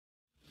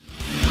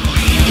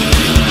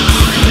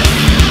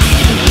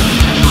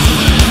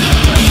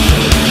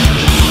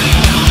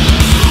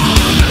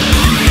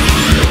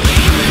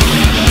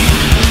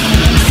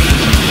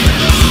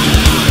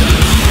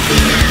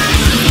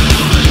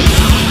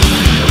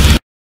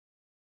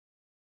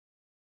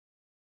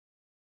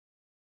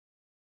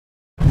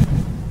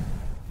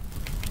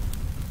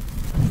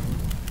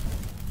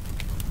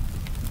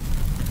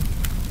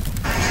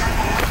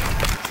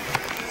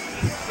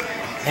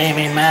Hey,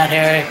 me and Matt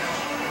here,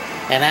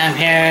 and I'm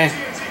here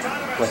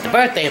with the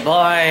birthday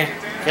boy,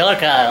 Killer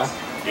Kyle.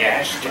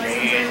 Yes,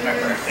 today is my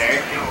birthday.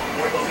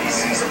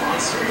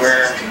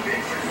 We're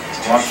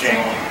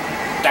watching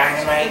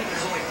Dynamite,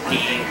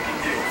 the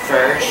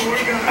first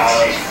of,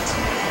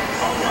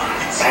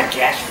 I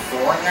guess, 4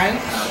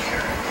 nights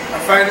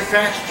of FYTER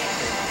Fest.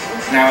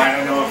 Now, I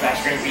don't know if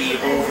that's going to be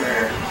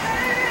over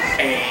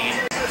a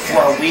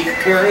 4-week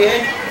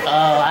period.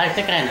 Oh, I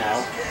think I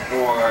know.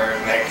 Or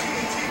like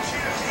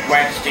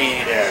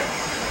Wednesday to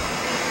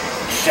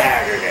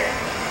Saturday.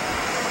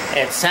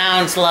 It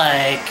sounds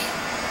like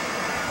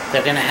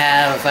they're gonna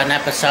have an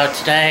episode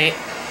today,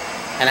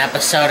 an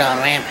episode on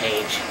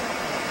Rampage,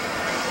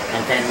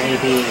 and then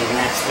maybe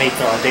next week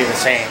they'll do the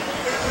same.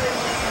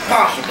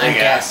 Possibly, I'm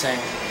guessing.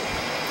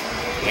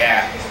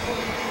 Yeah.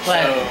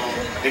 But, so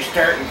they're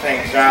starting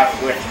things off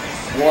with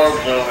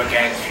Wardlow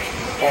against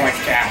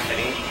Orange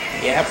Cassidy.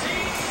 Yep.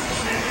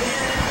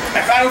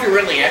 I thought it was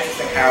really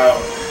interesting how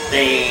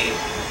they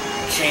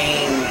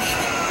changed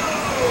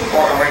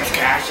Orange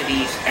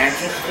Cassidy's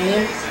entrance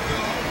theme.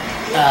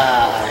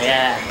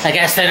 Yeah. I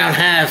guess they don't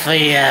have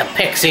the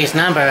Pixies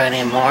number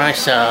anymore,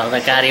 so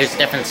they gotta use a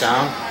different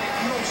song.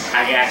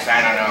 I guess,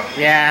 I don't know.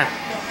 Yeah.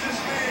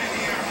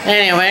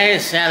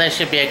 Anyways, yeah, this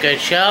should be a good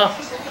show.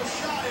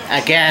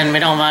 Again, we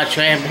don't watch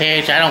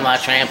Rampage. I don't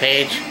watch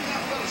Rampage.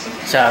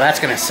 So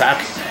that's gonna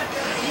suck.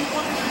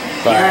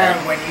 But yeah,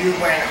 when you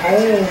went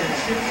home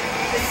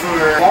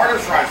for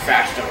Waterfront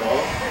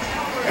Festival,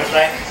 it was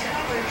like,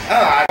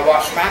 oh, I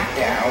watched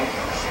SmackDown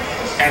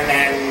and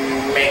then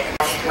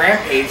watched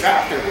Rampage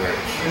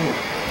afterwards.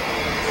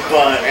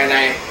 And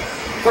I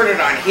put it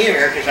on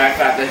here because I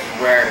thought this is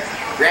where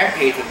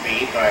Rampage would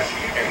be, but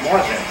it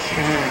wasn't.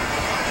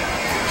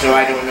 So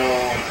I don't know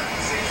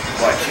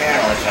what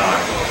channel it's on.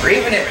 Or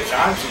even if it's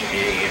on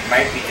TV, it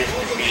might be just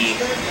to be,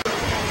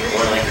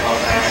 what do they call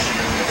that?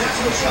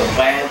 A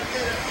web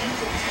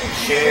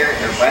share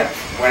or web,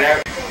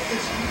 whatever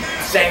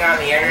thing on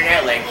the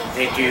internet, like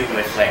they do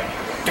with like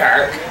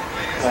dark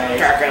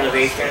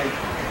elevation,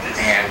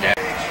 and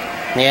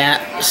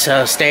yeah,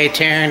 so stay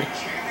tuned,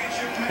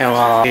 and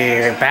we'll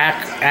be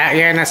back at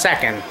you in a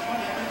second.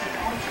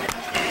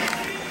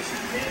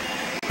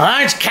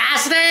 Orange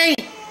Cassidy?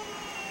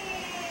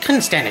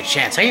 Couldn't stand a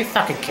chance. Are you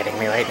fucking kidding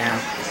me right now?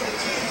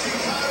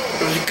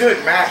 It was a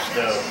good match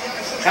though.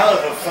 Hell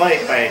of a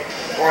fight by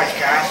Orange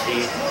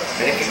Cassidy.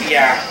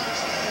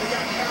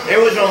 It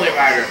was only a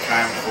matter of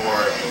time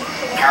for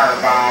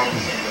Powerbomb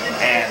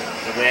and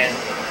the win.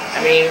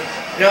 I mean,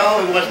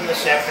 no, it wasn't the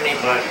symphony,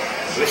 but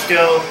it was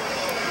still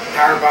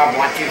Powerbomb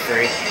 1, 2,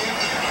 3.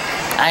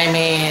 I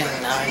mean,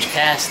 Orange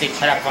Cassidy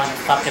put up one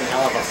fucking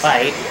hell of a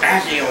fight.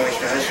 As he always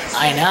does.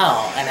 I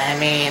know, and I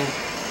mean,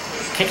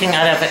 kicking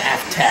out of an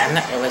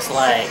F10, it was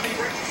like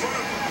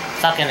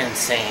fucking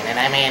insane. And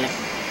I mean,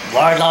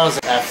 Wardlow's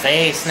a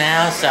face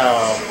now, so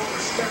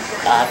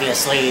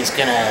obviously he's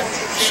gonna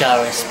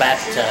show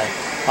respect to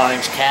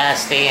Orange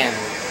Cassidy and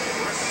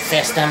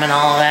fist him and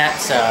all that,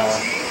 so.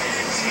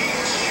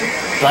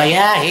 But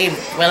yeah, he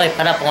really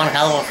put up one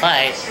hell of a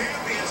fight.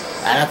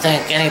 I don't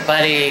think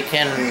anybody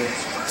can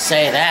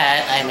say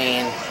that. I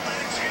mean,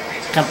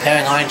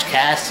 comparing Orange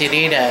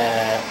Cassidy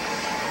to,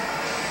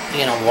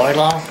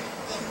 Wardlow.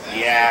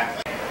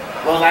 Yeah.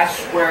 Well, that's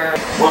where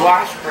Will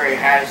Ospreay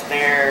has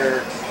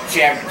their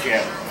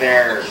championship,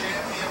 their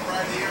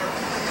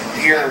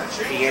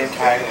European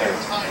title or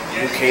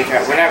UK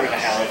title, whatever the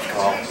hell it's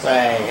called.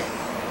 Right.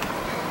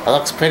 It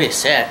looks pretty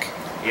sick.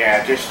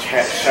 Yeah, just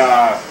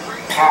saw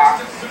Pac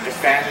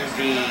defend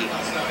the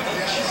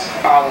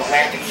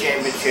All-Atlantic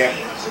Championship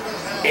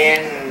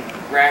in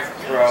Rev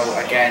Pro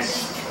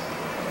against...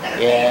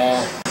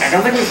 Yeah. I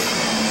don't think it was...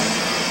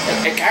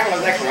 It kind of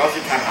looked like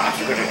Rosie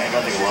Tanahashi, but I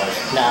don't think it was.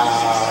 No,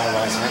 it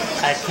wasn't.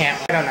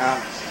 I don't know.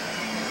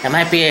 It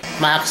might be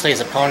Moxley's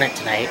opponent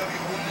tonight.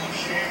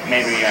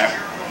 Maybe, yeah.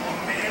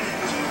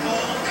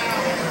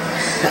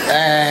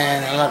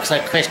 And it looks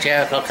like Chris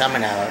Jericho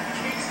coming out.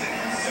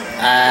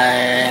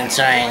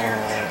 Answering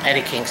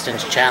Eddie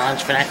Kingston's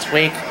challenge for next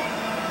week.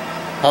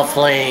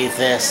 Hopefully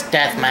this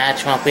death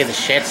match won't be the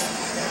shits.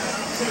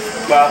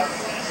 Well,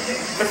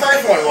 the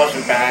first one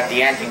wasn't bad.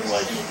 The ending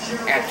was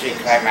actually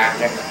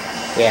climactic.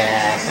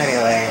 Yeah,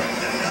 anyway.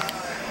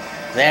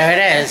 There it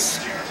is.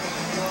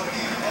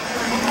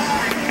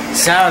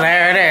 So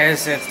there it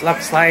is. It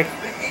looks like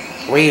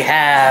we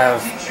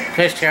have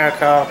Chris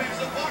Jericho,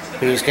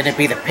 who's going to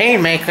be the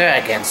Painmaker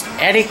against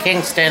Eddie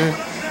Kingston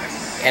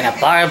in a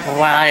barbed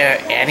wire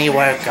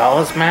anywhere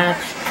goes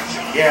match.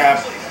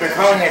 Yeah, they're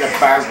calling it a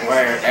barbed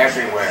wire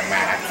everywhere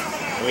match.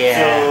 Yeah.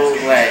 So,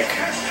 like,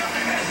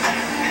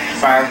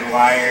 barbed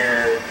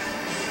wire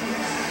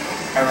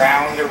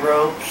around the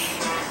ropes,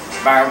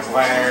 barbed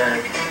wire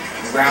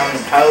around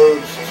the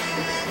post,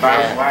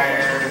 barbed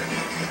wire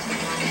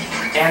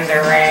in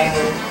the ring,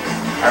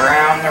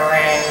 around the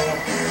ring,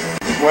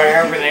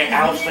 wherever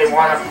else they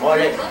want to put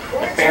it,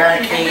 the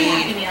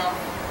barricade,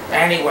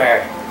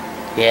 anywhere.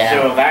 Yeah.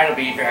 So that'll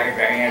be very,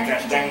 very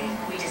interesting.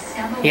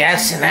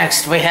 Yes,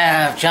 next we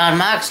have Jon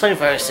Moxley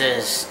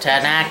versus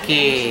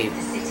Tanaki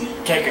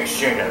take a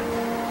shit up.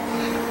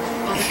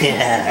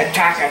 Yeah.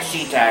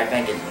 Takashita, I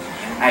think is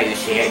how you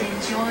see it.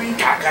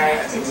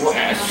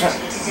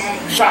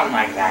 Something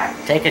like that.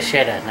 Take a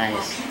shitter,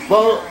 nice.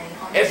 Well,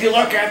 if you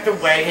look at the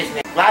way his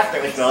last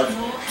name is spelled,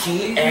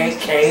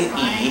 Takeshita.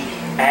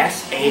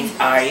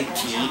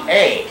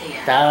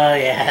 Oh,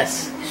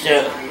 yes.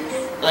 So,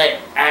 like,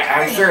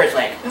 I'm sure it's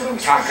like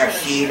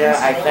Takashita,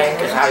 I think,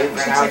 is how you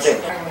pronounce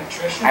it.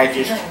 I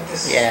just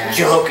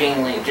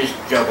jokingly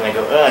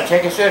go,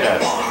 take a soda.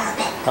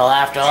 Well,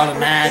 after all the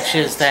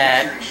matches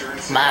that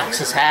Mox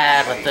has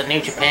had with the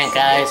New Japan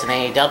guys in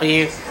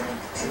AEW,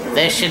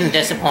 this shouldn't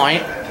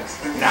disappoint.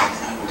 No.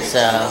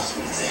 So,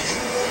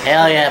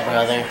 hell yeah,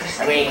 brother.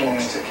 I mean,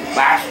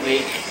 last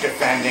week,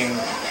 defending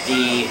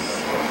the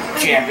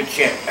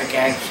championship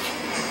against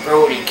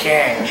Brody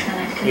King,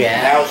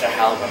 that was a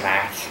hell of a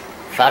match.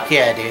 Fuck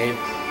yeah, dude.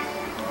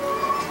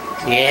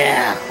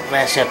 Yeah,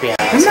 that should be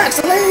awesome. Max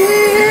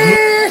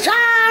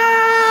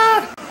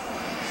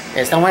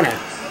is the winner.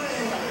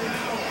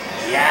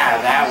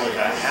 Yeah, that was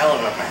a hell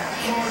of a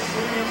match.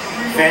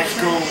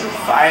 Physical,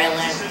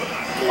 violent,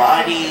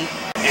 bloody,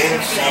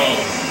 insane.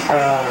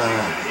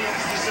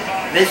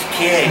 This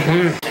kid,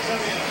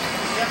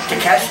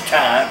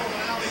 Takeshita,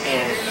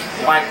 is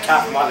one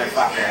tough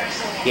motherfucker.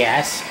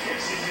 Yes.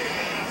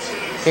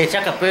 He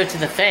took a boot to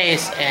the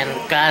face and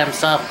got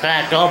himself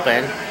cracked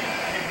open.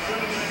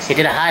 He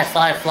did a high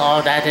fly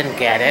flow, that didn't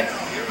get it.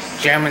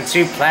 German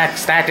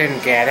suplex, that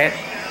didn't get it.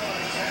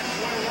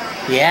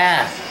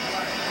 Yeah.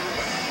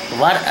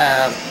 What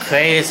a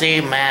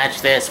crazy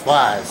match this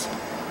was.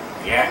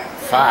 Yeah.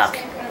 Fuck.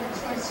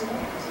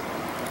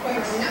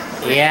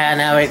 Yeah,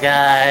 now we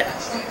got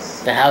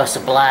the House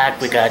of Black,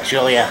 we got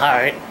Julia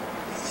Hart.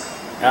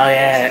 Oh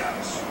yeah.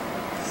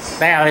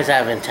 They always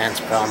have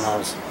intense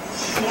promos.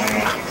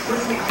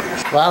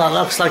 Well, it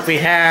looks like we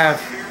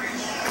have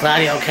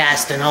Claudio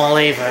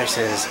Castagnoli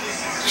versus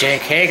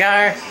Jake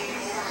Hagar.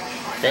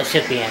 This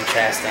should be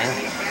interesting.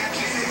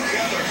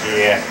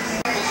 Yeah.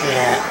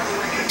 Yeah.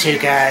 Two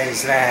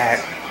guys that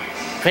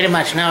pretty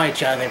much know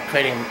each other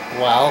pretty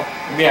well.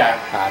 Yeah.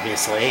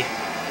 Obviously.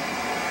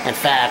 In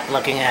fact,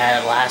 looking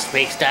at last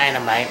week's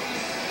Dynamite,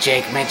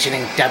 Jake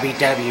mentioning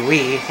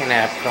WWE in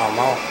a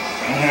promo.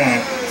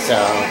 So,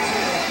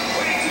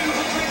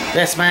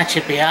 this match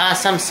should be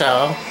awesome,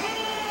 so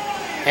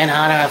in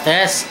honor of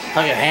this,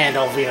 put your hand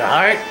over your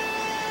heart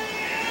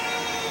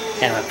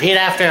and repeat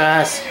after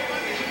us.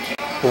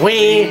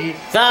 We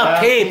the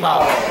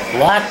people.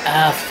 What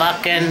a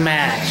fucking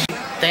match.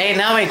 They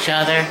know each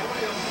other.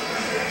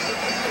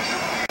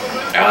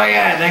 Oh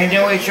yeah, they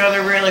know each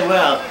other really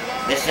well.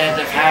 They said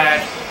they've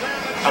had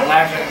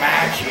 11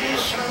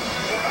 matches.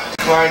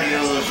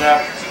 Claudio's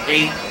up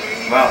 9-4.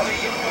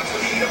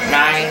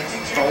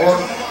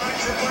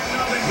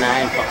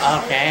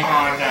 9-4, okay.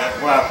 On,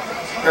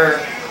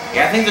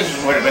 I think this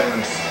would have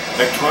been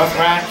the 12th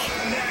match,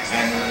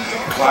 and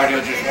Claudio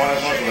just won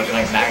this one, so it was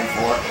like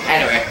 9-4.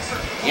 Anyway,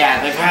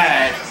 yeah, they've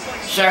had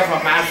several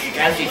matches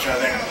against each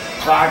other.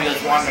 Claudio's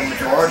won the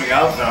majority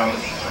of them.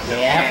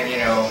 Yeah.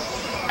 And,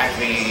 as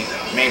we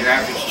made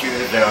reference to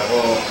the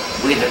whole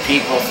We the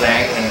People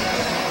thing, and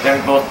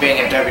them both being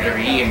in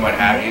WWE and what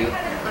have you.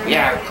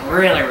 Yeah,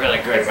 really, really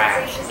good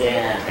match.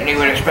 Yeah. And you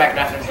would expect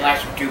nothing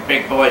less from two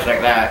big boys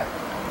like that.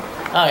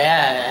 Oh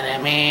yeah, and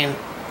I mean,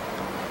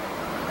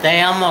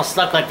 they almost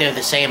look like they're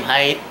the same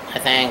height, I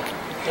think.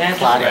 Yeah,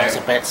 Claudio's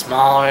a bit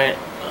smaller,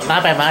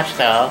 not by much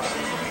though.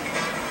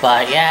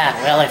 But yeah,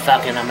 really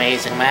fucking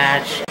amazing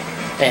match.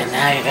 And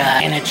now you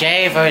got Serena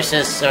J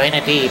versus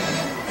Serena Deeb.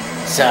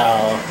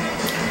 So,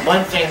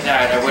 one thing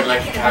that I would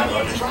like to talk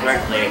about just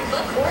quickly,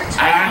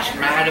 I asked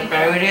Matt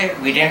about it.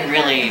 We didn't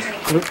really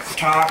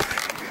talk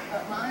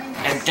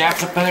in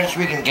depth about it, so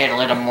we can get a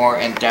little more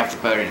in depth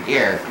about it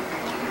here.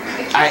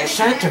 I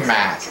said to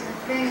Matt,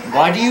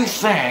 what do you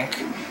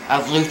think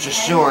of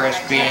Luchasaurus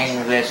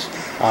being this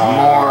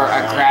more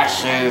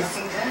aggressive,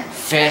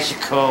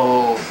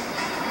 physical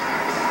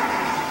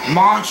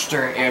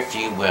monster, if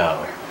you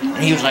will?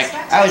 And he was like,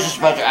 I was just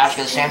about to ask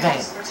you the same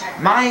thing.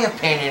 My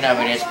opinion of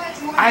it is,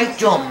 I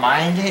don't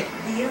mind it.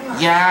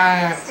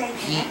 Yeah,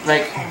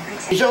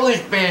 he's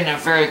always been a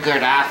very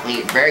good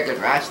athlete, very good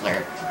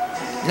wrestler.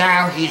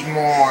 Now he's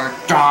more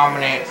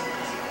dominant,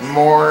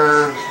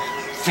 more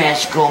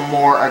physical,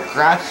 more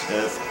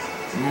aggressive,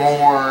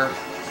 more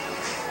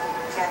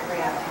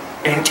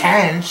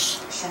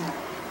intense.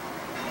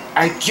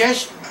 I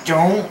just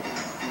don't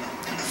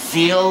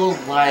feel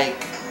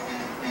like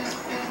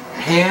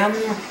him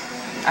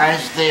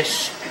as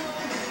this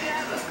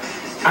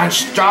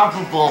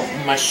unstoppable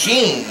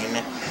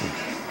machine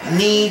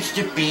needs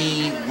to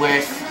be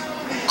with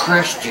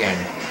Christian.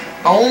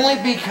 Only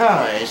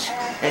because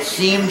it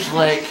seems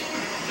like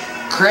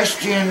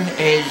Christian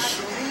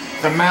is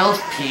the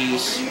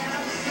mouthpiece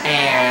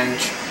and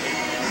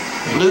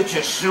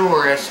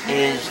Luchasaurus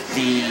is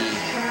the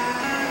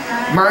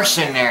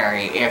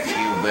mercenary, if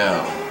you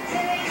will.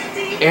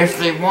 If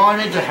they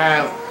wanted to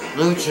have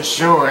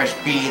Luchasaurus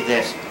be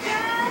this,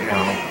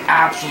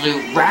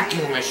 absolute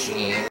wrecking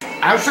machine,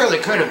 I'm sure they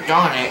could have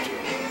done it.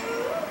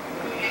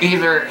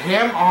 either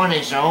him on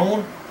his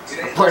own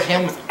or put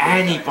him with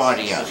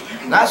anybody else.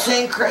 Not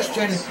saying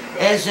Christian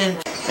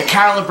isn't the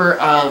caliber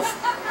of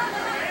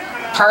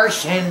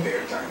person,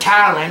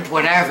 talent,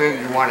 whatever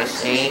you want to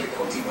say,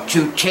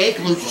 to take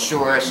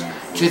Luchasaurus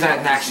to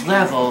that next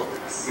level.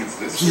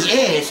 He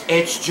is.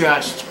 It's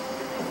just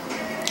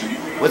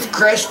with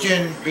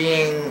Christian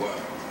being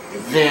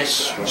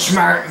this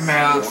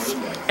smart-mouthed,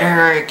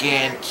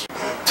 arrogant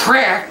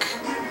prick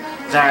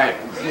that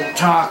will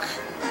talk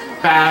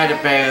bad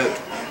about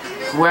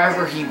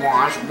whoever he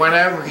wants,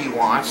 whatever he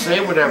wants,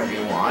 say whatever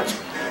he wants.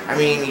 I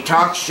mean, he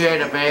talks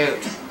shit about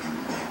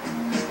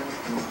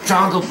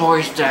Jungle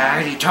Boy's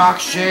dad, he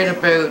talks shit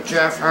about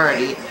Jeff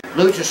Hardy.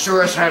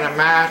 Luchasaurus had a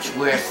match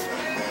with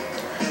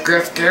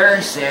Griff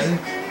Garrison.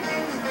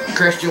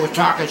 Christian was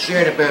talking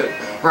shit about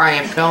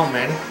Brian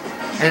Pillman.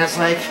 And it's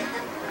like,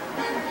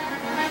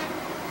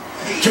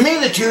 to me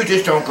the two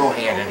just don't go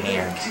hand in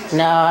hand.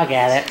 No, I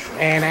get it.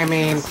 And I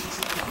mean,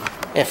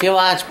 if you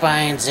watch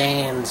Brian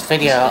Zane's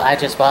video, I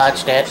just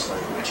watched it.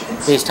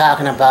 He's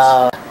talking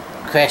about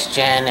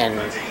Christian and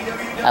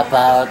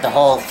about the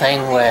whole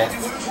thing with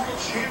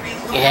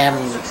him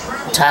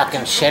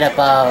talking shit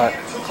about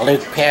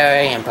Luke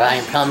Perry and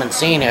Brian Pillman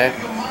Sr.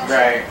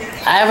 Right.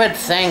 I would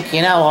think,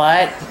 you know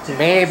what,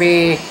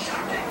 maybe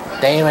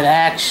they would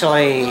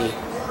actually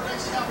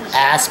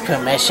ask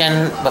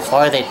permission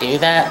before they do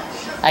that.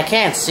 I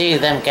can't see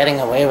them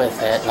getting away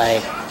with it,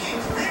 like,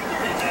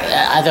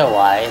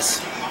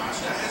 otherwise.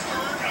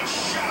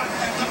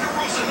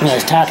 I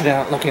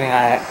was looking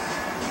at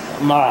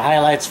more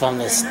highlights from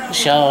this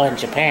show in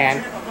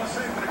Japan,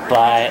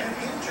 but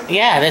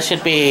yeah, this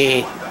should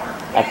be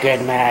a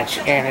good match.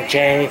 Anna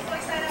Jay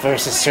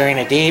versus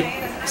Serena Deeb,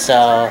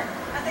 so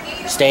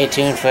stay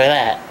tuned for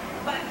that.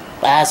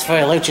 As for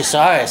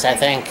Luchasaurus, I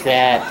think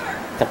that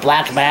the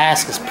black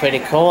mask is pretty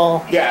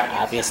cool, yeah,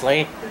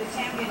 obviously,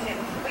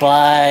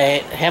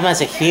 but him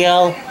as a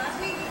heel,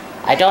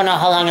 I don't know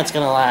how long it's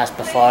gonna last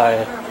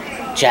before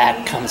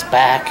Jack comes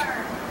back.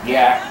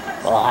 Yeah.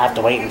 We'll have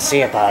to wait and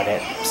see about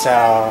it.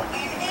 So,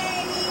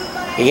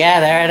 yeah,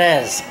 there it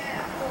is.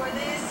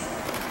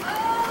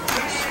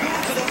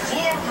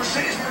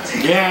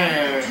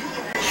 Yeah,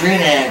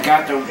 Serena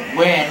got the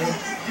win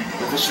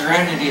with the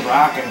Serenity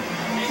Lock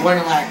and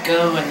wouldn't let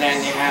go, and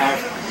then you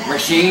have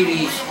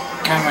Mercedes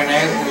coming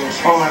out and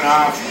pulling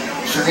off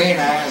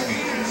Serena,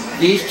 and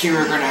these two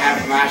are going to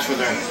have a match for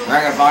the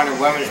Ring of Honor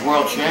Women's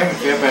World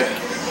Championship at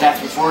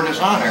Death Before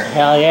Dishonor.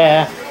 Hell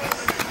yeah.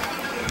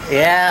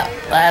 Yeah,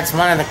 that's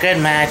one of the good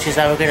matches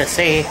that we're going to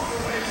see.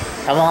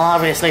 And we'll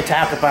obviously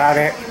talk about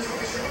it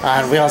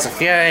on Wheels of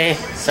Fury,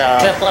 so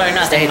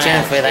stay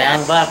tuned for the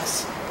Young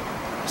Bucks,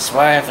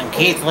 Swerve and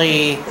Keith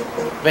Lee,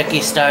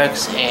 Ricky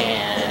Starks,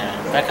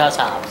 and Rickhouse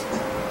Hobbs.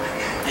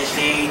 It's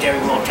the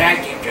AEW World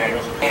Tag Team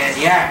titles. And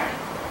yeah,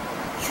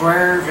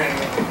 Swerve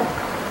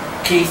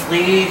and Keith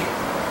Lee,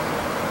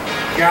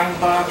 Young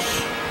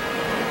Bucks,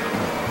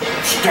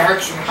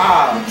 Starks and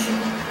Hobbs.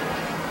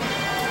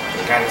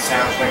 Kind of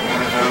sounds like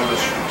one of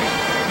those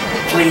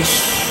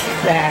police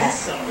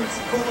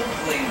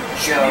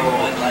show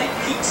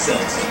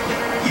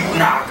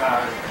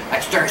knockout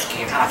at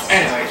Starsky and Hutch.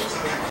 Anyways,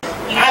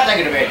 I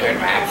think it'll be a good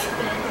match.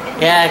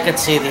 Yeah, I could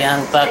see the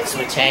Young Bucks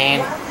retain.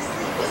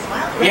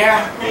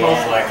 Yeah,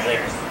 most likely.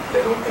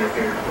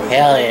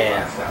 Hell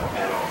yeah.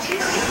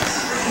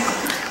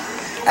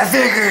 I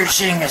figured,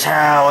 seeing as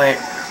how it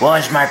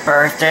was my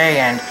birthday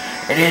and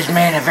it is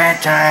main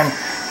event time,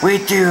 we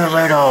do a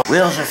little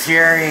Wheels of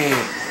Fury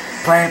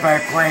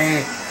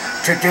play-by-play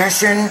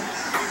tradition,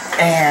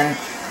 and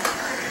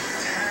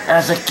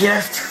as a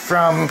gift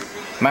from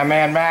my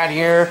man Matt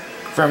here,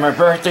 for my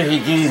birthday, he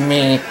gave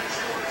me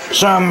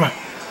some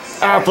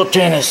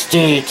Appleton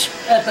Estate.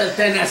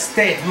 Appleton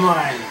Estate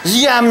wine.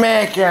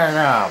 Jamaican.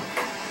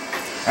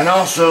 And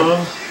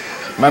also,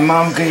 my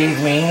mom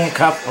gave me a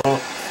couple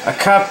of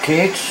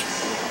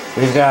cupcakes.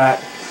 We've got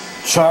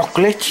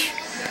chocolate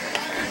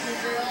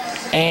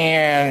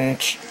and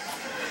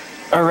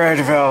a red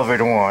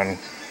velvet one.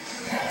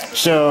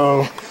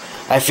 So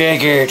I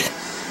figured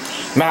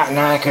Matt and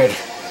I could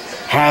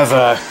have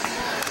a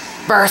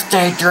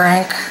birthday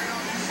drink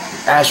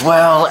as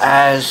well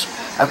as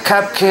a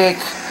cupcake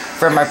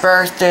for my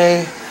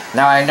birthday.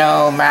 Now I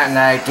know Matt and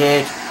I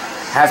did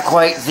have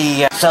quite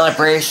the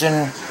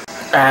celebration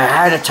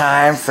ahead of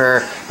time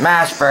for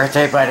Matt's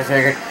birthday, but I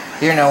figured,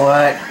 you know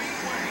what,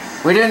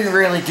 we didn't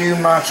really do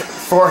much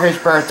for his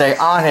birthday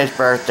on his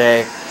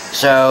birthday.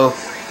 So,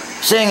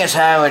 seeing as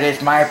how it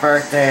is my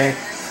birthday,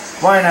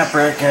 why not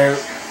break out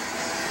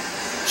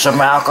some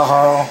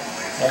alcohol,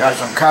 got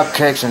some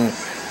cupcakes, and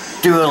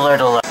do a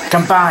little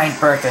combined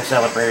birthday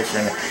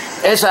celebration.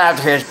 It's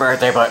after his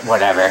birthday, but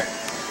whatever.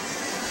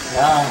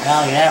 Oh,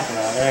 hell yeah,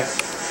 brother.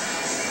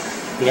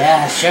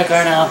 Yeah, sugar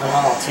and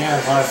alcohol, two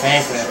of our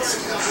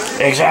favorites.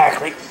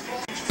 Exactly.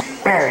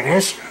 There it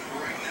is.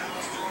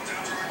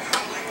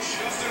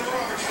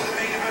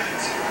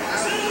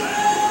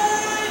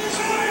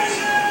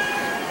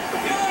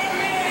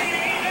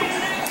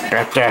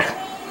 Got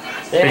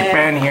Big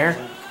Ben here.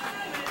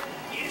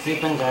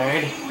 Sleeping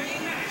guard.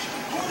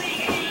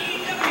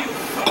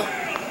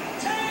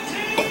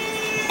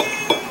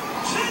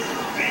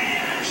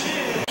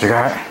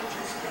 got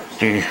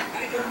the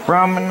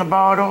rum in the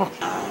bottle.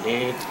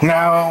 Indeed.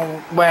 Now,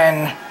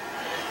 when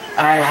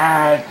I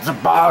had the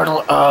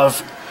bottle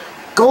of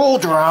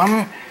gold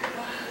rum,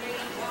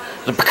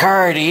 the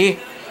Bacardi,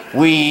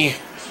 we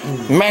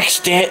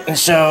mixed it, and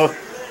so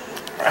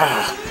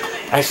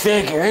I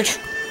figured,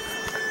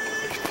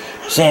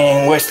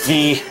 saying with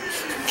the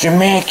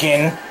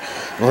Jamaican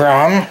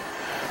rum,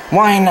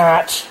 why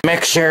not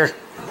mix her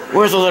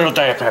with a little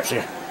Diet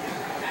Pepsi?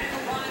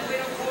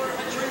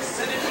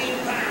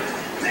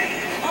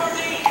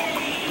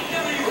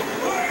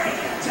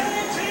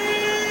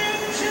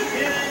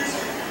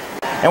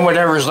 And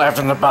whatever's left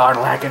in the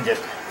bottle, I can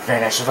just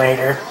finish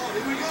later.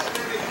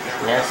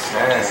 Yes,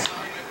 sir.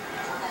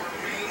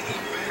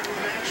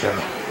 So,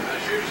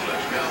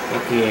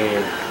 Okay.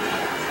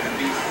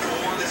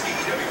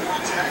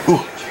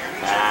 ooh,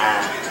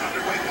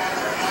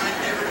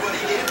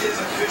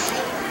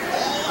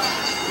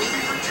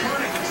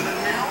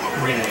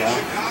 There you go.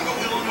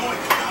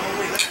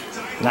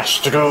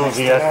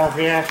 Nostrovia.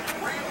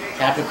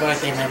 Happy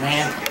birthday, my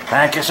man.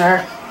 Thank you,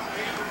 sir.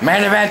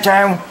 Main event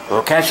time.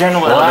 We'll catch you in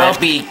a little bit. I'll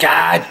be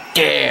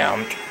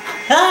goddamned.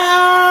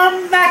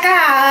 Oh my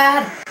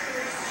God!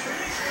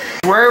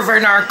 Swerve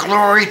and Our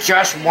Glory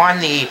just won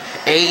the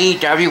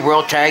AEW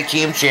World Tag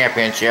Team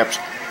Championships.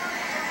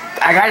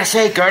 I gotta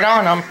say, good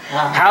on them.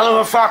 Hell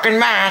of a fucking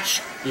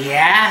match.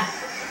 Yeah?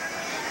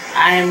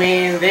 I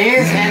mean,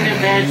 these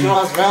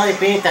individuals really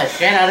beat the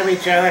shit out of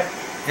each other.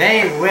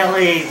 They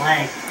really,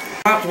 like,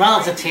 worked well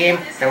as a team.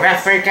 The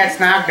referee gets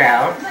knocked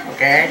out,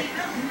 okay?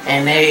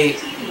 And they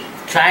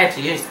tried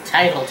to use the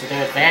title to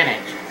their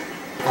advantage.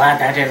 Glad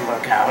that didn't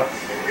work out.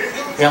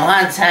 You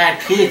once had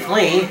Keith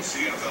Lee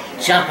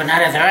jumping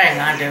out of the ring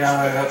onto the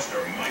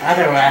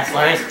other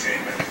wrestlers,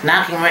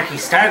 knocking Ricky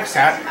Starks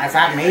out. I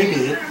thought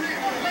maybe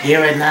he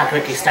would knock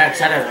Ricky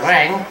Starks out of the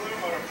ring.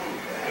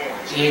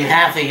 You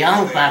have the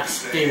Young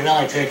Bucks do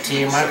really good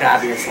teamwork,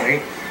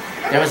 obviously.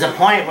 There was a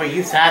point where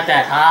you thought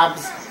that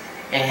Hobbs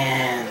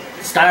and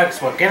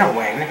Starks were gonna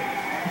win.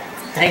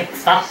 Thank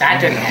fuck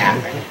that didn't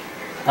happen.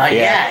 But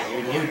yeah,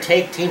 you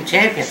take team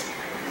champions.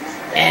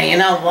 And you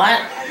know what?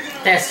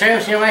 That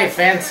serves you right,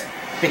 Vince,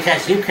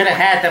 because you could have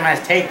had them as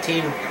tag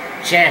team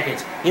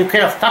champions. You could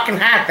have fucking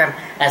had them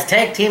as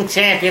tag team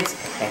champions,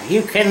 and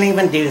you couldn't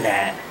even do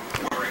that.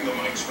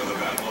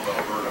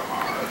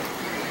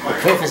 The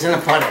proof is in the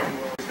pudding.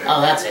 Oh,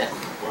 that's it.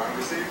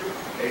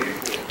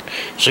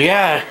 So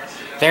yeah,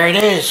 there it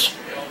is.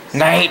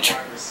 Night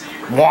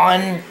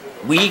 1,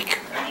 week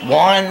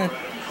 1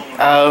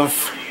 of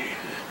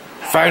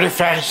Fighter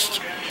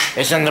Fest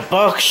is in the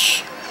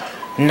books.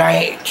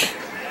 Night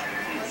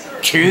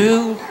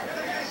 2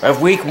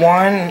 of week 1,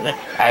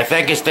 I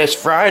think it's this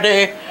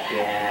Friday.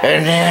 Yeah.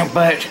 And then,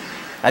 but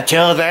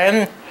until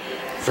then,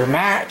 for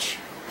Matt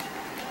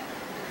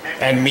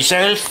and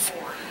myself,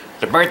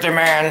 the birthday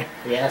man,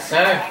 Yes,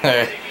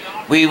 sir.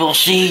 we will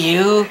see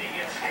you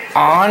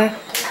on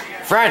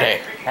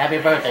Friday. Happy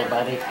birthday,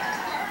 buddy.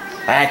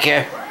 Thank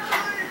you.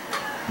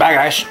 Bye,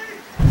 guys.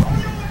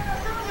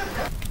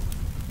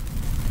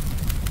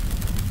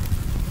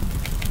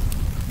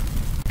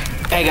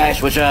 Hey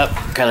guys, what's up?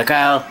 Killer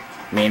Kyle,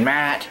 me and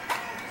Matt,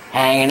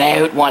 hanging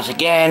out once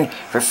again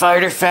for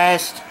Fighter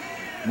Fest,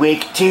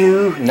 week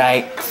 2,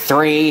 night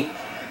 3.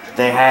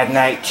 They had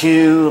night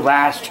 2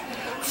 last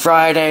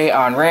Friday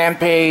on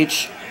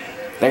Rampage.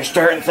 They're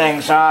starting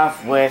things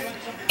off with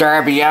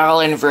Darby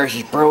Allin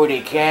versus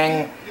Brody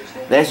King.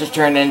 This has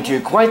turned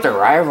into quite the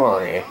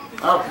rivalry.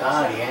 Oh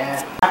god,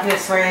 yeah.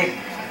 Obviously,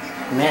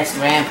 missed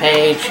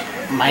Rampage.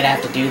 Might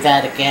have to do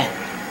that again.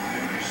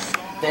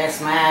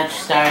 This match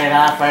started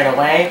off right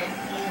away.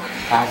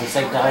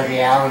 Obviously, Darby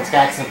Allin's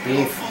got some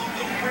beef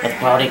with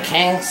Brody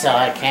King, so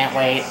I can't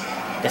wait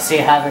to see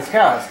how this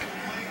goes.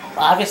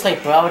 Obviously,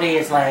 Brody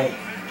is like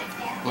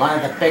one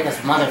of the biggest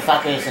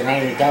motherfuckers in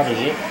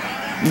AEW.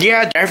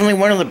 Yeah, definitely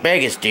one of the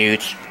biggest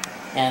dudes.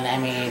 And I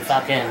mean,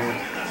 fucking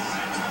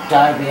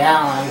Darby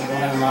Allin,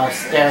 one of the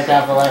most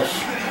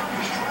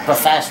daredevilish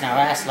professional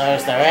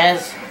wrestlers there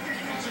is.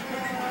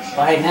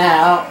 Right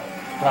now,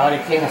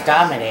 Brody King is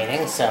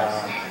dominating, so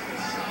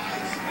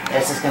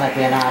this is going to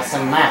be an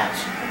awesome match.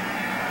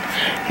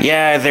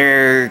 Yeah,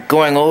 they're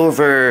going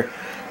over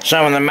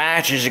some of the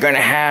matches. They're going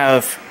to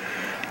have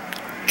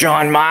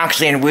John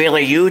Moxley and Wheeler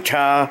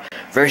Utah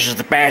versus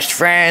the Best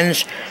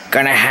Friends.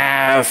 Going to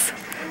have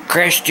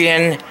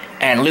Christian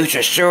and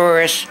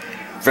Luchasaurus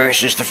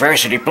versus the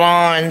Varsity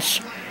Blondes.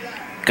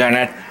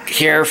 Gonna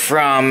hear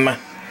from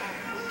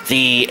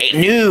the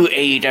new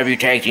AEW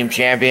Tag Team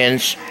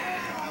Champions,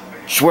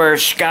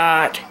 Swerve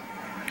Scott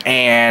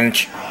and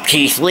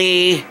Keith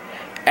Lee.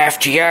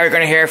 FTR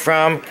gonna hear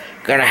from.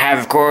 Gonna have,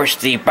 of course,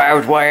 the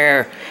barbed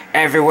wire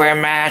everywhere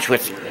match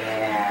with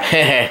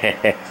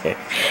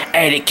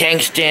Eddie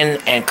Kingston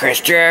and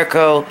Chris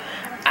Jericho.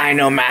 I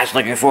know Matt's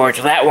looking forward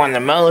to that one the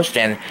most,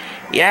 and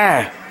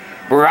yeah,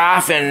 we're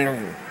off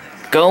and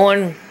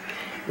going.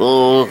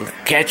 We'll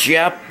catch you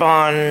up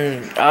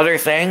on other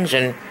things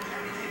and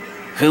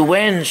who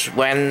wins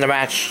when the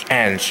match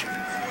ends.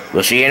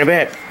 We'll see you in a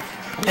bit.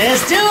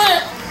 Let's do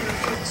it!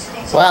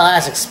 Well,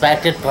 as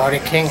expected, Brody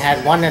King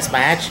had won this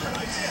match.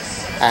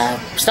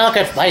 Still a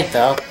good fight,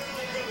 though.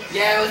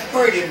 Yeah, it was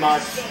pretty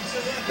much.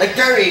 Like,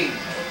 Derby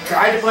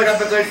tried to put up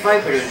a good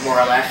fight, but it was more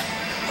or less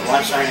a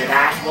one-sided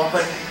ass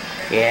whooping.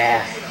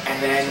 Yeah.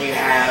 And then you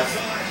have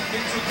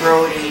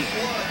Brody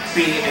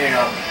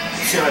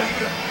should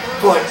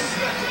put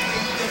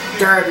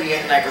Derby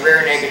in like a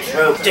rear naked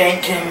choke.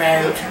 Sting came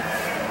out,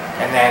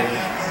 and then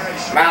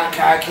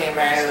Malachi came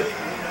out,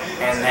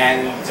 and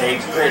then they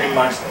pretty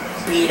much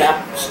beat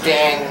up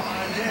Sting,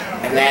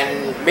 and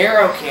then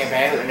Miro came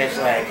out, and it's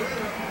like,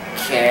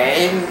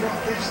 okay,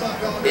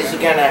 is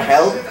it gonna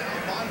help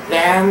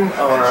them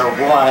or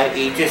what?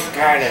 He just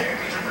kind of,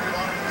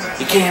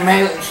 he came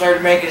out and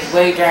started making his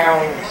way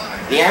down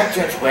the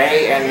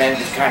entranceway, and then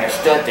just kind of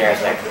stood there.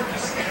 It's like,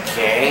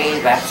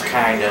 okay, that's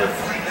kind of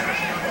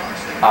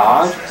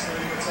odd.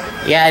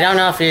 Yeah, I don't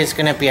know if he's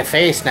gonna be a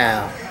face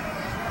now.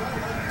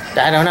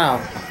 I don't know.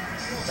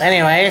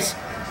 Anyways,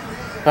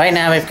 right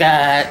now we've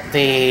got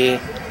the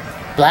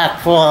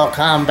Blackpool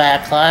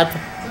Combat Club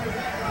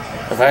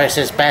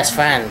versus Best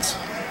Friends.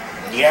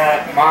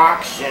 Yeah,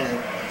 Mox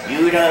and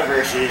Yuta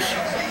versus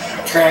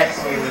Trent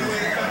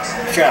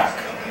and Chuck.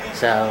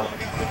 So,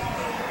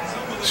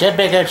 should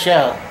be a good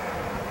show.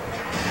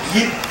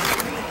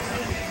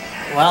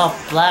 Well,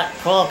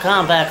 Blackpool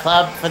Combat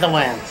Club for the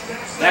win.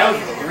 That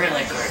was a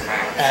really good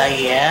match.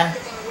 Yeah.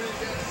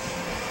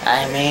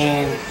 I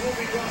mean,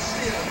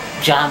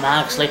 John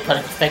Moxley put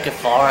a figure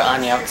 4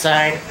 on the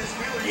outside.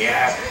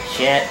 Yeah.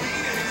 Shit.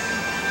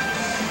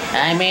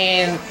 I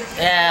mean,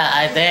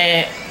 yeah,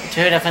 they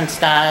two different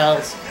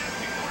styles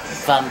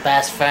from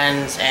Best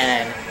Friends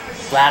and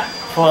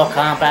Blackpool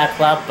Combat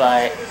Club,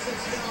 but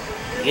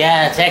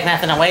yeah, take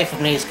nothing away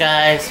from these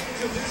guys.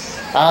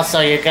 Also,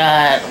 you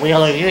got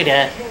Wheeler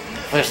Yuta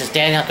versus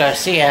Daniel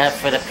Garcia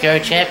for the Pure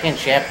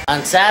Championship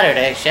on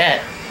Saturday.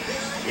 Shit.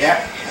 Yep,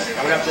 that's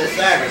coming up this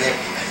Saturday.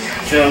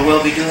 So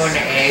we'll be doing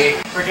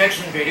a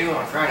prediction video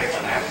on Friday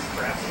for that.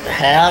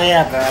 Hell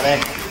yeah, brother.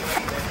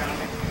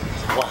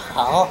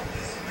 Well,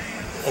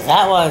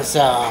 that was,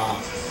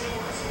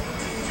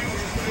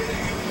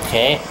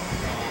 okay.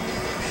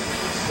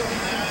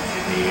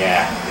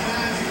 Yeah.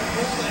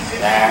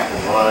 That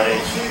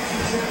was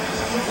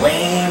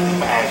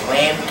lame as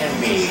lame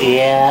can be.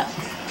 Yeah.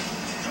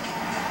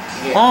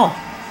 Oh.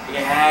 You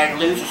had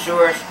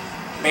Luchasaurus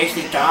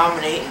basically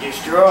dominate and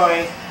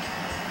destroy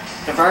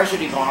the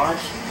Varsity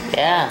Bonds.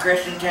 Yeah.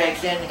 Christian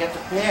takes in to get the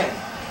pin.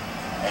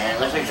 And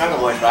looks like Jungle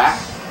Boy's back.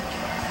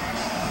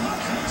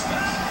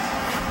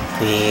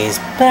 He's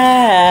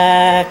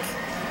back.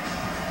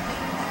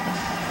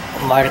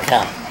 More to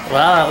come.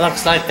 Well, it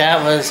looks like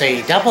that was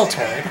a double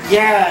turn.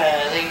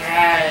 Yeah, they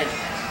had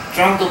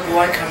Jungle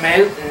Boy come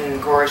out, and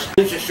of course,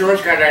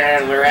 Luchasaurus got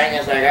out of the ring.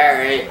 It's like,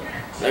 alright,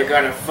 they're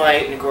gonna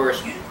fight, and of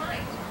course,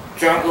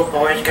 Jungle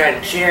Boy's got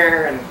a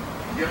chair, and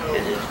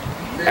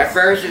at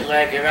first it's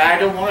like, if I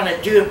don't want to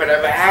do it, but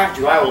if I have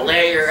to, I will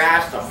lay your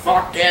ass the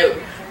fuck out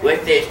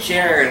with this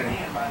chair. And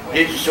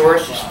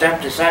Luchasaurus just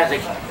stepped aside.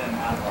 It's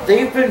like,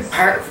 they've been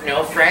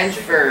friends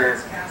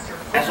for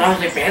as long as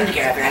they've been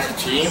together as a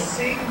team.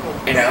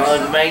 You know,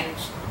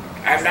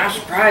 I'm not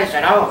surprised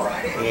at all.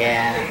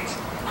 Yeah.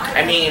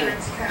 I mean,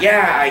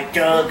 yeah, I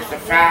dug the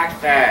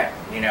fact that,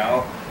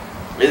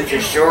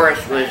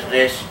 Luchasaurus was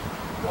this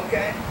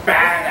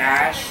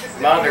badass,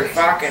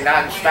 motherfucking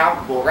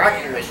unstoppable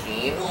wrecking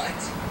machine.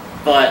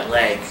 But,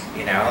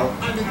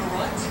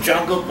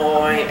 Jungle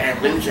Boy and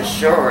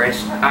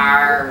Luchasaurus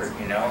are,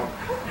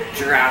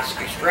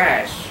 Jurassic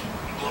Express.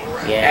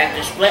 Yeah. And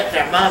to split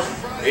them up,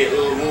 it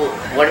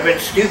would have been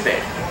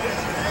stupid.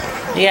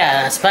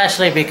 Yeah,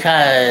 especially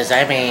because,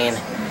 I mean,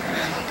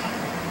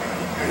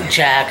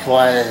 Jack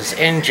was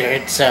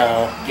injured,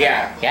 so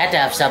yeah, he had to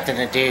have something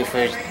to do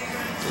for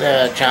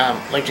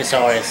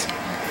Luchasaurus.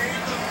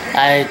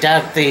 I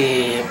dug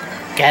the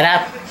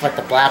get-up with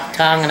the black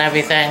tongue and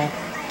everything.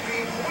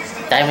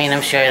 I mean,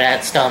 I'm sure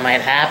that still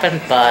might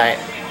happen, but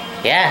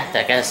yeah,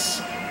 I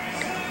guess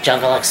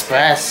Jungle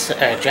Express,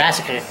 or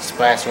Jurassic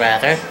Express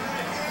rather,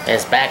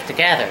 is back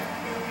together.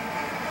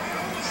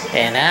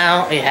 And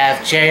now we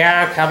have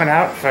JR coming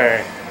out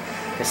for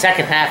the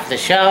second half of the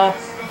show.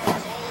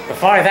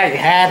 Before that, you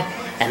had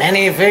an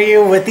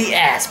interview with the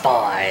Ass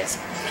Boys.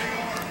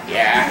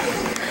 Yeah.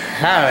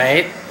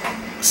 Alright,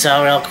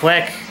 so real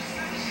quick,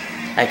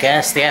 I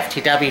guess the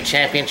FTW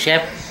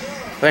Championship,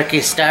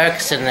 Ricky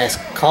Starks and this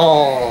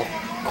Cole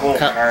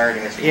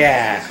Carter.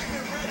 Yeah.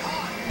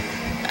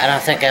 I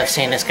don't think I've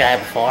seen this guy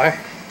before.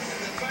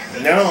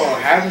 No,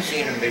 I haven't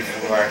seen him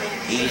before.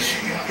 He's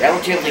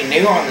relatively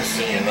new on the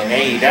scene in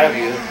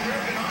AEW.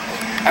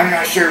 I'm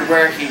not sure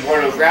where he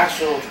would have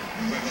wrestled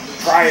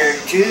prior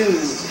to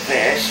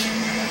this.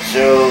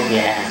 So,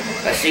 yeah.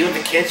 Let's see what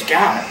the kid's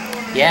got.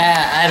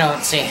 Yeah, I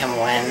don't see him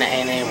win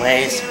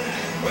anyways.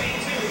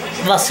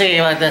 We'll see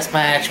what this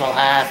match will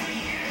have.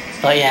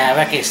 But yeah,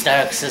 Ricky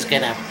Starks is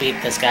gonna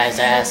beat this guy's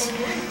ass,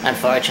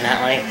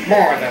 unfortunately.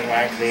 More than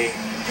likely.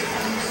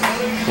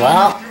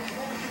 Well,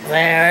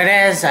 there it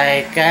is.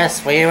 I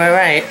guess we were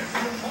right.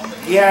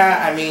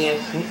 Yeah, I mean,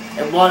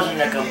 it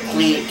wasn't a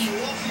complete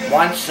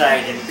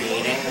one-sided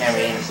beating. I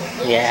mean,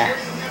 Yeah.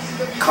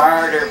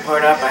 Carter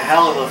put up a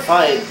hell of a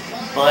fight,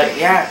 but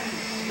yeah,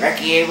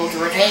 Becky able to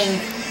retain.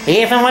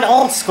 Even with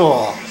old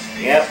school.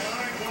 Yep.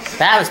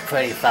 That was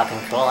pretty fucking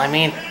cool. I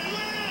mean,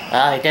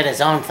 well, he did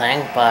his own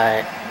thing,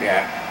 but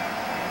Yeah.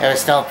 it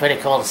was still pretty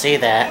cool to see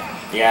that.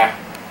 Yeah.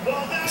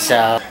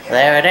 So,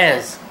 there it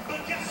is.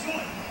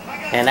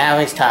 And now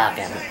he's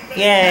talking.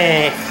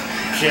 Yay!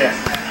 Sure.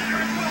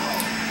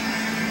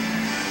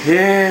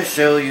 Yeah,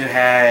 so you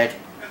had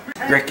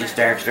Ricky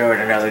Starks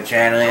throwing another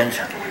challenge.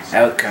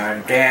 Out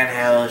come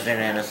Danhausen,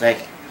 and it's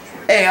like,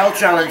 hey, I'll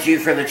challenge you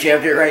for the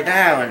championship right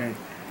now. And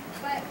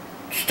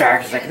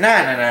Starks is like, no,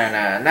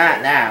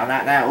 not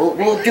now.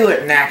 We'll do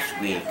it next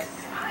week.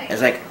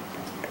 It's like,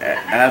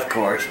 of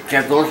course,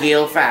 typical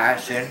heel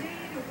fashion.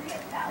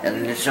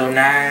 And so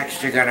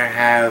next you're gonna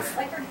have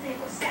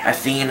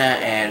Athena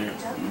and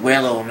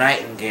Willow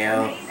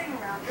Nightingale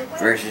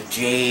versus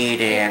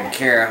Jade and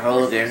Kara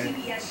Hogan.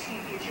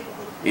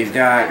 You've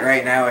got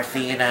right now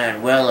Athena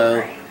and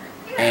Willow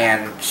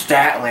and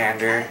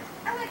Statlander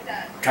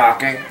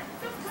talking.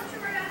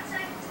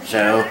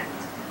 So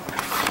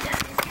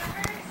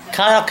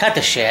Cut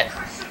the shit.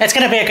 It's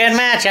gonna be a good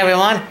match,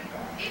 everyone.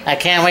 I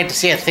can't wait to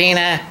see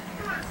Athena,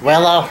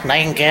 Willow,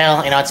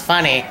 Nightingale. You know, it's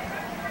funny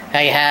how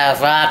you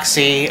have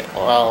Roxanne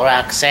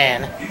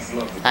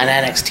on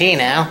NXT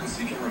now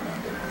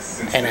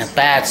in a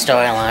bad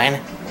storyline.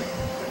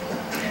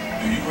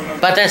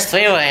 But this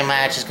three-way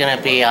match is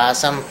gonna be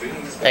awesome.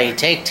 A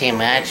take team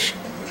match.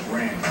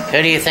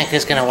 Who do you think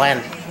is gonna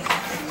win?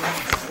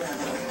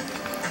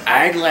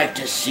 I'd like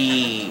to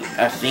see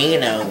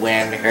Athena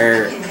win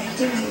her,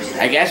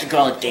 I guess you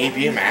call it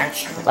debut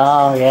match.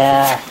 Oh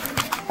yeah,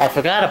 I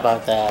forgot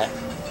about that.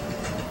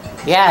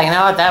 Yeah, you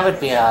know what? That would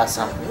be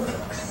awesome.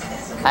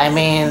 I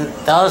mean,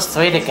 those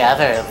three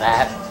together,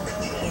 that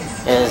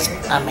is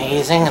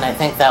amazing, and I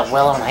think that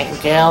Willow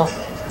Nightingale,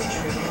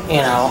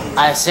 you know,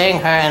 I seeing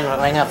her in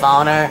Ring of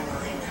Honor,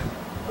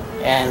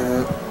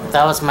 and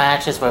those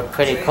matches were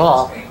pretty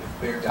cool.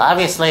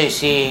 Obviously,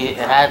 she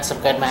had some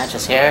good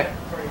matches here.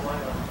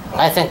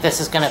 I think this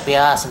is going to be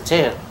awesome,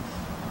 too.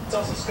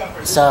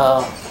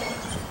 So,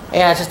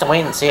 yeah, just a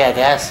wait and see, I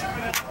guess.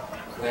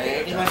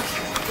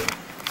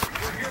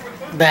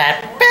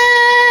 That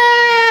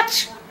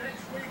bitch!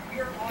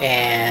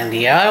 And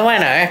your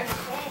winner.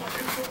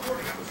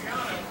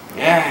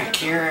 Yeah,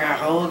 Kara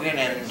Hogan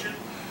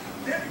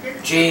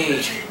and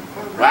Jade.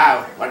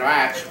 Wow, what a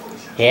match.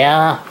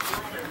 Yeah.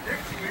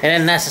 I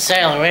didn't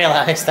necessarily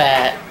realize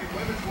that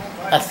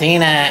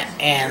Athena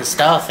and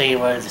Stealthy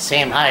were the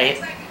same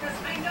height.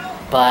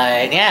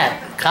 But yeah,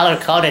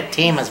 color-coded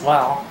team as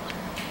well.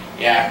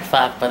 Yeah.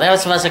 Fuck, but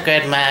this was a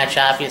good match,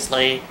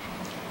 obviously.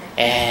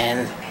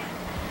 And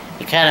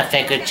you kind of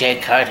figured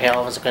Jade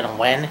Cargill was going to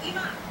win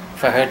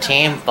for her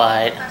team,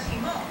 but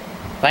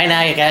right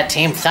now you got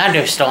Team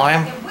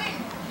Thunderstorm.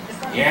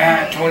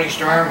 Yeah, Tony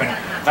Storm and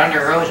Thunder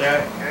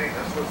Rosa.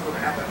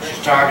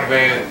 She's talking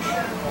about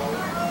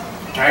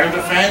title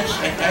defense,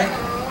 I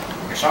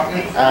think, or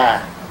something.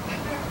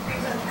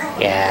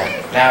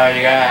 Yeah. Now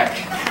you got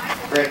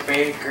Britt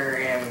Baker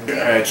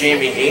and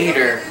Jamie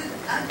Hayter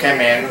come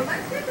in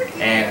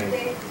and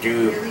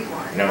do,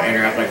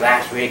 interrupt like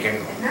last week,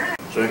 and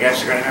so I guess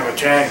they're gonna have a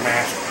tag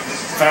match.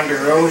 Thunder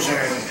Rosa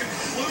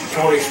and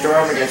Tony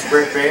Storm against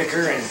Britt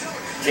Baker and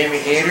Jamie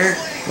Hayter.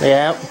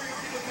 Yep.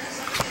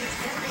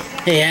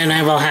 Yeah, and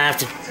I will have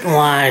to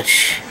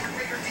watch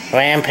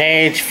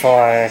Rampage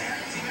for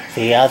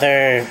the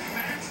other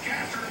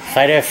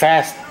Fighter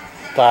Fest,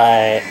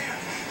 but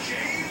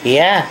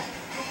yeah,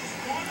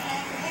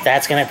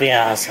 that's gonna be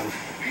awesome.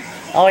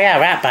 Oh yeah,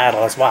 Rap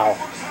Battle as well.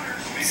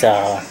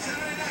 So,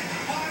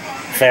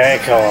 very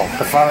cool.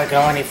 Before we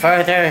go any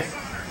further,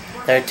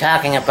 they're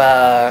talking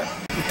about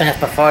Death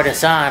Before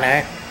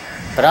Dishonor,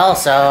 but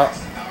also,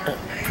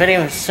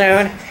 pretty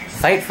soon,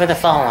 Fight for the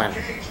Fallen.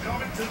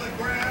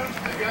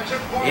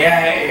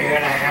 Yeah, you're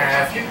gonna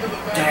have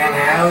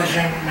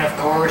Danhausen, of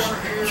course,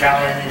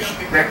 challenge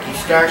Ricky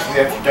Starks for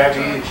the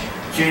FYTER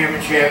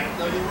Championship.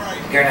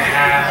 You're gonna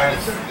have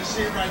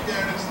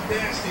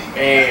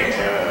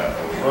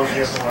what was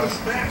the other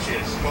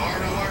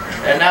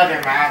one? Another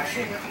match.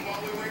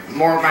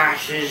 More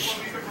matches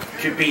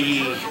to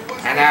be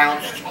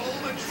announced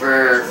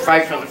for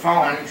Fight for the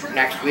Fallen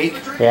next week.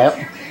 Yep.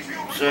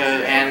 So,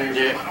 and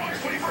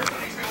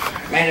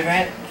main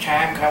event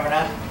time coming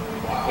up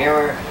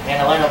here in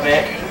a little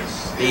bit.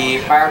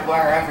 The Barbed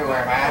Wire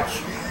Everywhere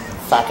match.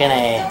 Fucking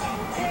A.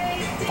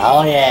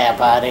 Oh yeah,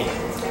 buddy.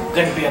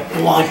 Gonna be a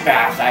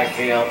bloodbath, I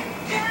feel.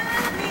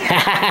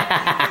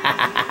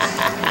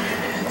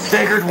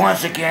 Figured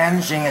once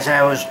again, seeing as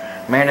I was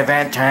main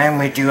event time,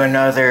 we do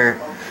another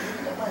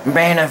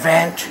main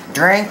event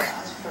drink.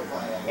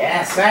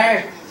 Yes,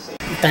 sir.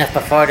 Death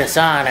Before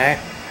Dishonor,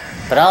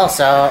 but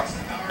also,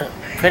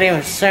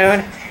 pretty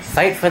soon,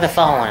 Fight for the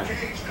Fallen.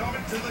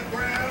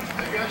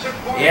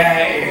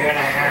 Yeah, you're gonna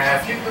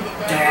have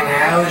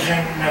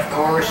Danhausen, of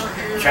course,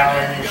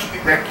 challenge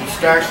Ricky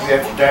Starks for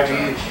the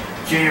FYTER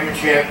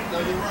Championship.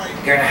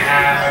 Gonna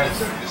have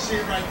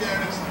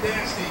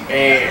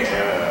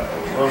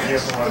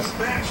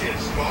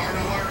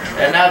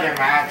another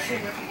match.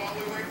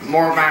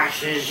 More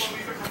matches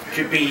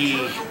to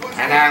be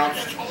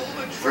announced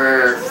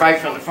for Fight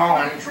for the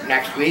Fallen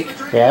next week.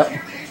 Yep.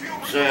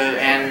 So,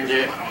 and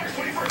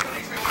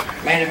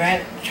main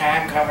event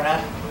time coming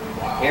up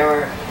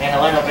here in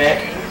a little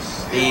bit.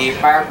 The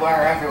Barbed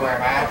Wire Everywhere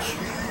match.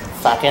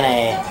 Fucking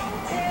A.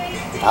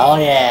 Oh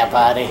yeah,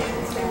 buddy.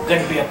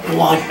 Gonna be a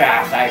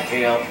bloodbath, I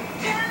feel.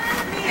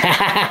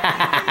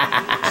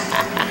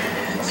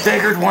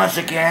 Figured once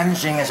again,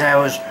 seeing as I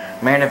was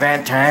main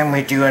event time,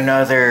 we do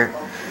another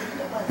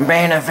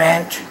main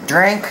event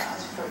drink.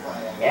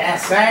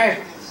 Yes, sir.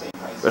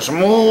 With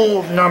some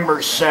old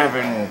number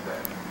 7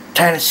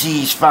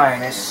 Tennessee's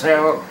finest,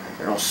 so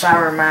little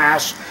sour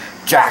mash,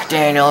 Jack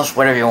Daniels,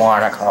 whatever you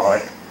want to call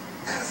it.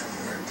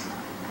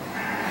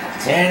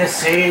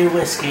 Tennessee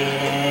whiskey.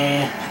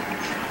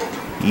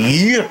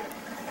 Yeah.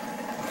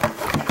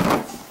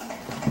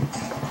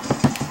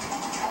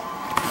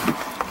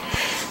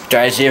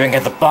 Tried to even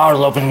get the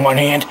bottle open in one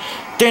hand.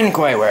 Didn't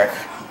quite work.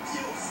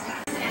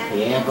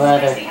 Yeah,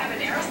 brother.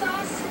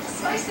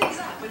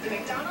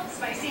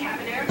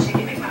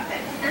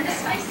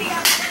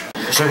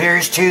 So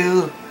here's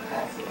to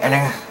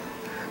a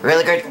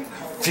really good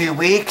few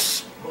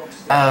weeks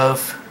of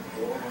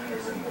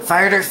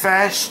FYTER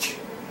Fest.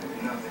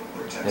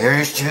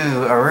 Here's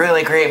to a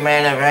really great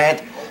main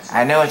event.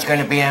 I know it's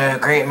going to be a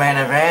great main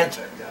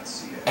event.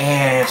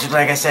 And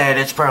like I said,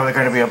 it's probably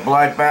going to be a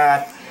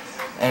bloodbath.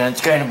 And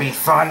it's going to be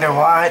fun to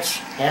watch.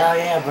 Hell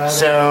yeah, brother.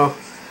 So,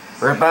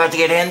 we're about to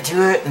get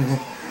into it. And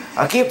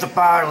I'll keep the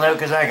bottle out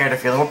because I got a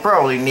feeling we'll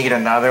probably need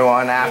another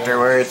one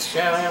afterwards.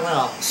 Sure we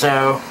will.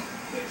 So,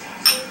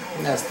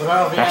 That's through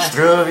that's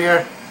through of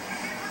you.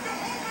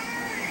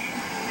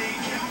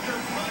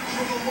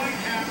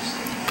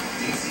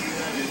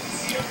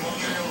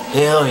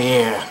 Hell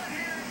yeah.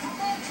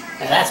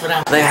 And that's what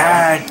I'm... They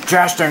had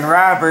Justin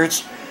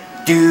Roberts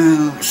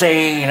do,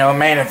 say,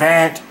 main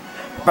event,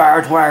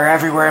 Barbed Wire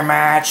Everywhere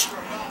match,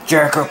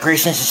 Jericho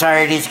Appreciation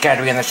Society's got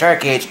to be in the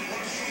shark cage,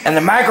 and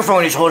the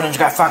microphone he's holding's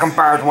got fucking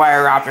barbed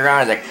wire wrapped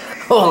around it. Like,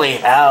 holy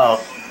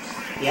hell.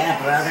 Yeah,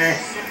 brother.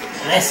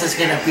 This is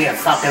gonna be a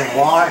fucking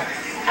war.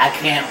 I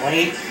can't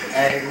wait.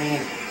 I mean,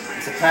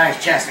 I'm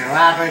surprised Justin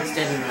Roberts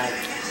didn't,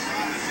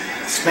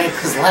 scrape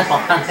his lip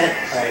on it.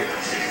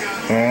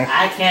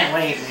 I can't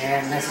wait,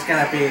 man. This is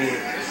gonna be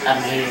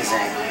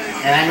amazing.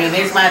 And I mean,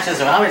 these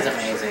matches are always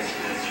amazing.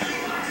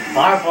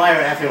 Barbed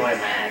Wire Everywhere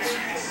match.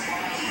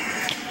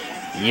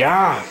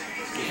 Yeah.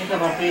 You think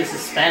it'll be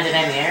suspended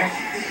in the air?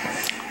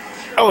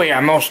 Oh yeah,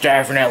 most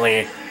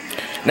definitely.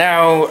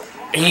 Now,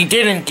 he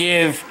didn't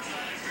give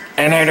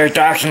an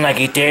introduction like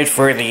he did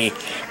for the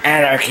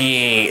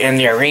Anarchy in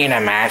the Arena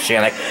match.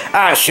 You're like,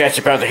 shit's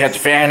about to hit the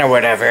fan or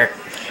whatever.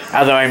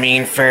 Although, I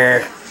mean,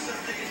 for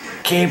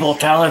cable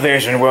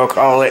television, we'll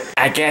call it,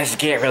 I guess you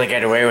can't really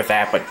get away with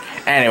that, but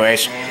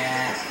anyways.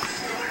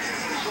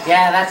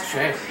 Yeah, that's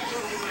true.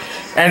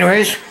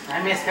 Anyways.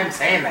 I missed him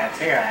saying that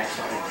too,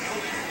 actually.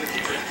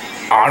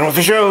 On with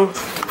the show.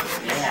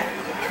 Yeah.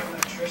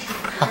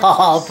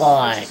 Oh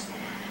boy.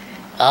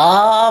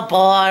 Oh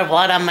boy,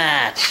 what a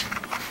match.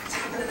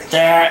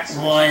 That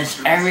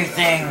was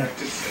everything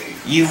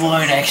you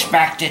would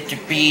expect it to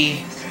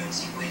be.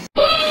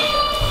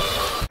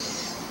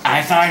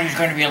 I thought it was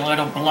going to be a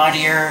little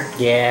bloodier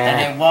than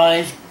it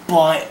was,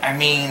 but I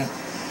mean,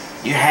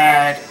 you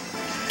had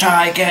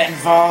Ty get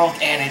involved,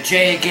 Anna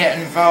Jay get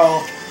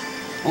involved,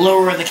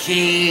 lower the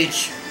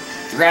cage,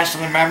 the rest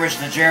of the members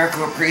of the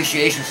Jericho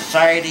Appreciation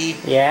Society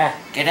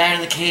get out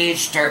of the cage,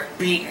 start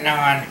beating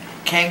on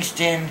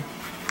Kingston.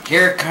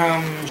 Here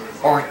comes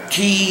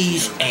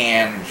Ortiz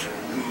and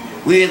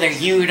Wheeler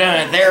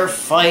Yuta, they're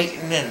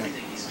fighting, and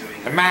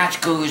the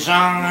match goes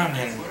on,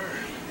 and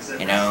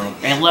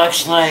it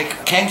looks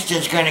like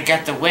Kingston's gonna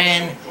get the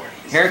win.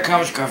 Here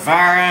comes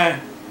Guevara,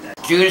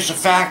 Judas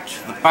Effect,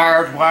 the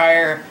barbed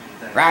wire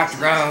wrapped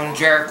around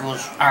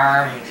Jericho's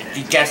arm,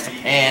 he gets the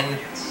pin.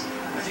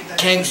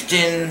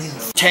 Kingston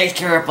takes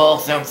care of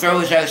both of them,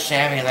 throws out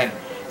Sammy, and then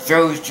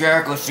throws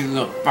Jericho through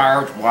the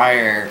barbed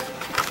wire.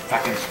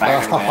 Fucking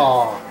Spider-Man.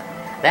 Oh,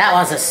 that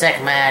was a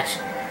sick match.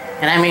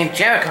 And I mean,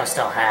 Jericho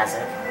still has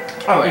it.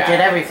 Oh, he yeah. did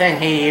everything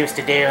he used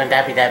to do in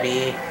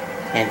WWE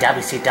and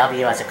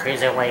WCW as a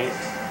cruiserweight.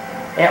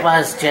 It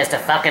was just a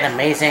fucking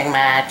amazing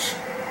match.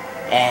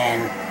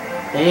 And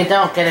you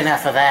don't get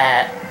enough of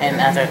that in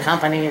other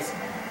companies.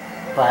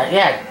 But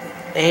yeah,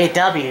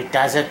 AEW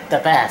does it the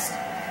best.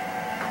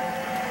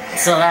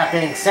 So that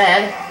being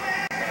said,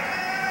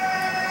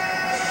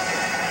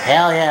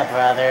 hell yeah,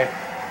 brother.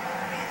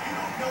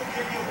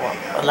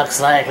 It looks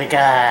like we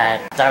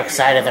got Dark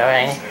Side of the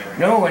Ring.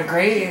 No, and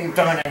Great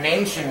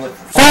Domination with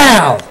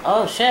Foul!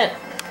 Oh shit.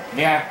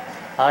 Yeah.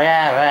 Oh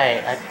yeah,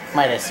 right. I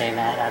might have seen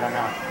that, I don't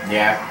know.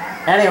 Yeah.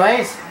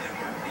 Anyways,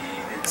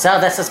 so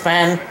this has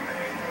been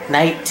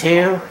night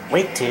 2,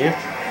 week 2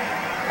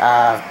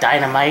 of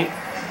Dynamite,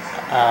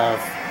 of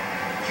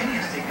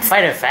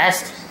FYTER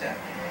Fest.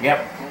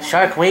 Yep.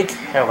 Shark Week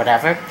or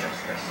whatever.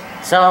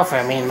 So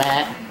for me,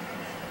 Matt,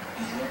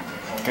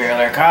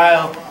 Taylor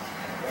Kyle.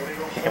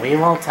 we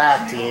won't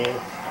talk to you.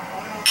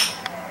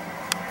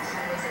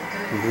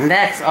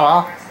 Next,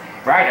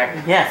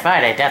 Friday. yeah,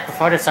 Friday, Death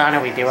Before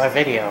Dishonor, we do our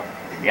video.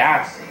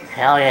 Yeah.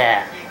 Hell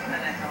yeah.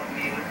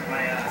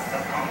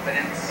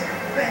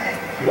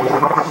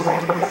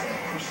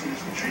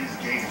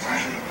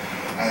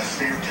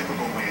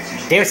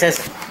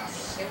 Deuces.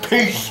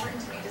 Peace.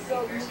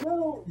 You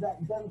know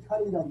that them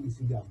cutting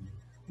WCW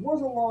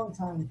was a long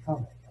time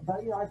coming.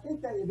 But, I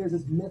think that there's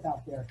this myth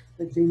out there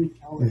that Jamie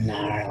Keller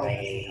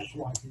that's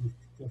why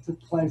he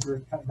took pleasure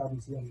in cutting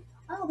WCW.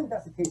 I don't think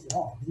that's the case at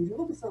all. Because if you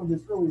look at some of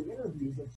his earlier interviews, like